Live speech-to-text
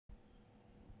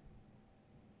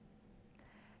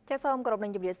ចាសសូមគោរពនឹ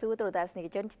ងជម្រាបសួរទូទាំងស្នេ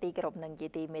ហ៍ជនជាទីគោរពនឹងជា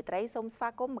ទីមេត្រីសូមស្វា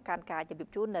គមន៍មកកាន់ការជម្រាប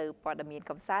ជូននៅព័ត៌មាន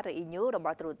កំសាន្តឬ E-News រប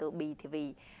ស់ទូរទស្សន៍ BTV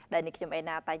ដែលនេះខ្ញុំឯ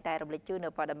ណាតែងតែរំលែកជូននៅ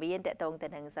ព័ត៌មានទាក់ទងទៅ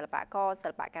នឹងសិល្បករសិ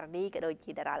ល្បករនីក៏ដូច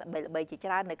ជាតារាល្បីៗជា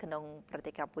ច្រើននៅក្នុងប្រ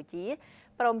ទេសកម្ពុជា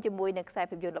ព្រមជាមួយនឹងខ្សែ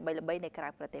ភាពយន្តល្បីៗនៅក្រៅ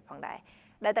ប្រទេសផងដែរ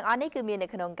ដែលទាំងអស់នេះគឺមាននៅ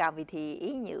ក្នុងកម្មវិធី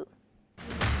E-News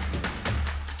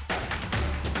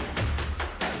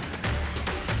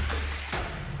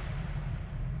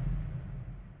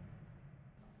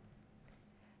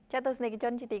ចាទស្សនិកជ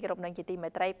នជាទីគោរពនឹងជាទីមេ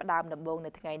ត្រីផ្ដើមដំបូង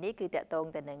នៅថ្ងៃនេះគឺតាក់ទង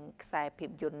ទៅនឹងខ្សែភាព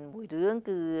យន្តមួយរឿង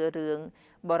គឺរឿង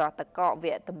បរតក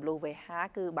វៈទម្លុះវេហា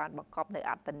គឺបានបង្កប់នៅ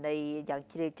អត្តន័យយ៉ាង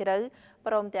ជ្រាលជ្រៅ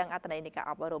ព្រមទាំងអត្តន័យនៃការ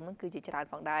អប់រំនឹងគឺជាច្រើន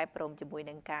ផងដែរព្រមជាមួយ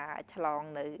នឹងការឆ្លង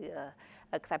នៅ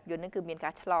ខ្សែភាពយន្តនឹងគឺមានកា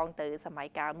រឆ្លងទៅសម័យ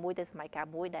កាលមួយទៅសម័យកាល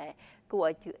មួយដែលគួរ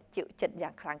ឲ្យជឿចិត្តយ៉ា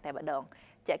ងខ្លាំងតែម្ដង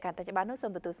ជាការតែច្បាស់នោះសូ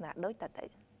មទស្សនាដូចត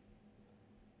ទៅ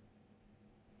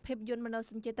ភាពយន្តមនោ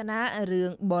សញ្ចេតនារឿ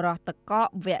ងបរោះតក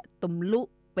វៈទម្លុះ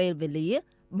ពេលវេលា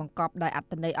បង្កប់ដោយអត្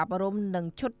ថន័យអប់រំនិង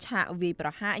ឈុតឆាកវាយប្រ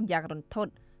ហារយ៉ាងរន្ធ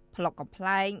ត់ប្លុកកំ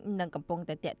pl ែងនិងកំពុង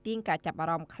តែតាក់ទាញការចាប់អា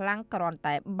រម្មណ៍ខ្លាំងគ្រាន់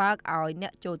តែបើកឲ្យអ្ន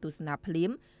កចូលទស្សនាភ្លា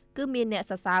មគឺមានអ្នក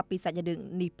សរសើរពីសាច់រឿង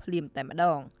នេះភ្លាមតែម្ដ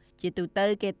ងជាទូទៅ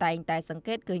គេតែងតែសង្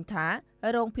កេតឃើញថា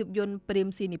រោងភាពយន្តព្រាម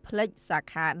ស៊ីនីផ្លិចសា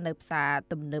ខានៅផ្សារ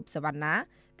ទំនើបសវណ្ណា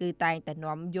គឺតែងតែ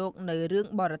នាំយកនៅរឿង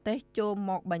បរទេសចូល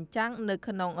មកបញ្ចាំងនៅ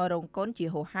ក្នុងរោងកុនជា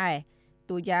ហូរហែ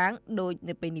តួយ៉ាងដូច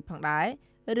នៅពេលនេះផងដែរ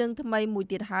រឿងថ្មីមួយ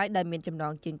ទៀតហើយដែលមានចំណ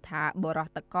ងជើងថាបរោះ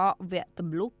តកវៈទ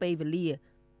ម្លុះពេលវេលា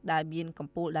ដែលមានក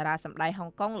ម្ពុជាតារាសម្ដែងហុង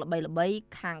កុងល្បីៗ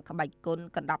ខាងក្បាច់គុណ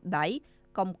កណ្ដាប់ដៃ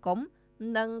កុំ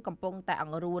និងកំពុងតែអ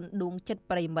ង្រួនដួងចិត្ត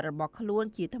ប្រិមិត្តរបស់ខ្លួន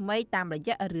ជាថ្មីតាមរ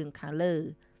យៈរឿងខាងលើ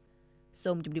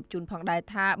សូមជម្រាបជូនផងដែរ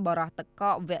ថាបរោះតក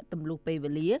វៈទម្លុះពេល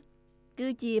វេលាគឺ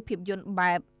ជាភាពយន្ត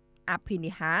បែបអភិ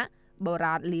និហាបុ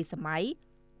រាណលាសម័យ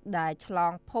ដែលឆ្ល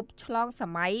ងភពឆ្លងស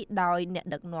ម័យដោយអ្នក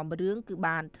ដឹកនាំរឿងគឺ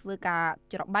បានធ្វើការ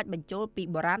ច្របាច់បញ្ចូលពី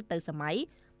បុរាណទៅសម័យ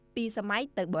ពីសម័យ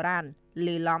ទៅបុរាណ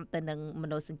លាយឡំទៅនឹងម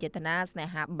នោសញ្ចេតនាស្នេ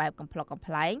ហាបែបកំ pl ុកកំ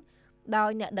pl ែងដោ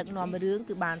យអ្នកដឹកនាំរឿង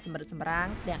គឺបានសម្រិតសម្រាំង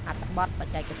ទាំងអត្ថបទប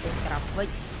ច្ចេកទេសក្រាហ្វិក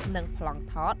និងប្លង់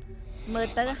ថតមើល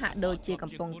ទៅហាក់ដូចជា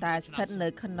កំពុងតែស្ថិតនៅ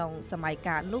ក្នុងសម័យ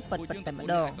កាលនោះពិតៗតែម្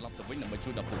ដងត្រឡប់ទៅវិញដើម្បីជួ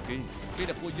យដល់ពួកគេពេល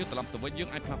ដែលពួកយើងត្រឡប់ទៅវិញយើង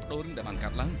អាចផ្លាស់ប្ដូររឿងដែលបានកា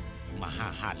ត់ឡើងមហា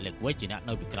ហាតលើកវិញជាអ្នក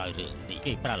នៅពីក្រោយរឿងនេះ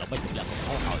គេប្រើល្បិចទម្លាក់កំ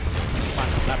ហុសឲ្យបាន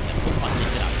សម្រាប់អ្នកពុកអត់ជា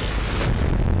ច្រើន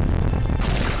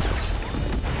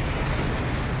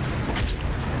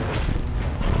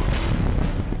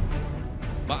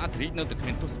បើអធិរាជនៅតែគ្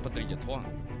មានទស្សនវិជ្ជាធម៌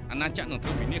អាណាចក្រនឹងត្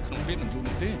រូវវិនិច្ឆ័យក្នុងពេលមិនយូរ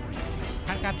នោះទេ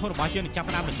ខាងការធនរបស់យើងនឹងចាប់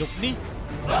ផ្ដើមនៅយប់នេះ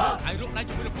ហើយរកដៃ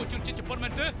ជាមួយពួកជនជាតិជប៉ុនមែ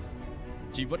នទេ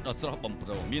ជីវិតដ៏ស្រស់បំព្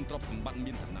រងមានទ្រព្យសម្បត្តិ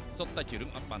មានឋានៈសុទ្ធតែជារឿ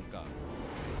ងអត់បានកើត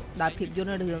ដោយភាពយន្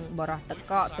តរឿងបរោះត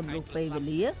កទម្លុះពេលវេ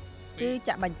លាគឺ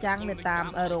ចាក់បញ្ចាំងនៅតាម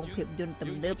រោងភាពយន្ត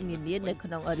ទំនើបនានានៅក្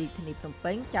នុងរាជធានីភ្នំ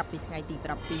ពេញចាប់ពីថ្ងៃទី7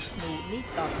ធ្នូនេះត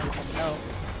ទៅម្ដង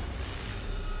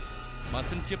បើ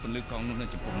សិនជាពលិកងនោះនៅ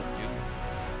ចំពោះមុខយើង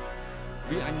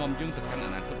វាអាចនាំយើងទៅកាន់អ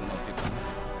នាគតម្ដងទៀត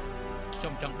ខ្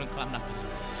ញុំចង់ដឹងខ្លាំងណាស់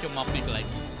ខ្ញុំមកពីកន្លែង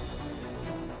នេះ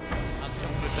អត់ខ្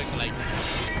ញុំទៅកន្លែងនេះ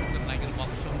កន្លែងរបស់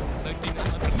ខ្ញុំនៅទីនោះ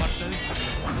អត់បាត់ទៅ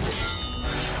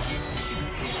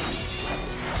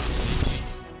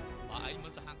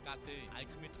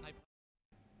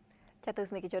ចាទស្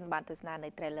សនិកជនបានទស្សនានៅ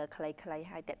trailer ខ្លីៗ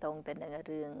ហើយតាក់ទងទៅនឹង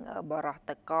រឿងបរោះ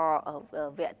តក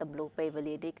វៈទម្លុះពេលវេ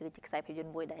លានេះគឺជាខ្សែភាពយន្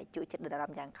តមួយដែលជួយចិត្តដល់អារ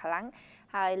ម្មណ៍យ៉ាងខ្លាំង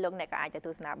ហើយលោកអ្នកក៏អាចទៅទ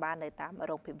ស្សនាបាននៅតាម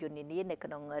រោងភាពយន្តនានានៅក្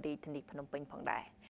នុងរាជធានីភ្នំពេញផងដែរ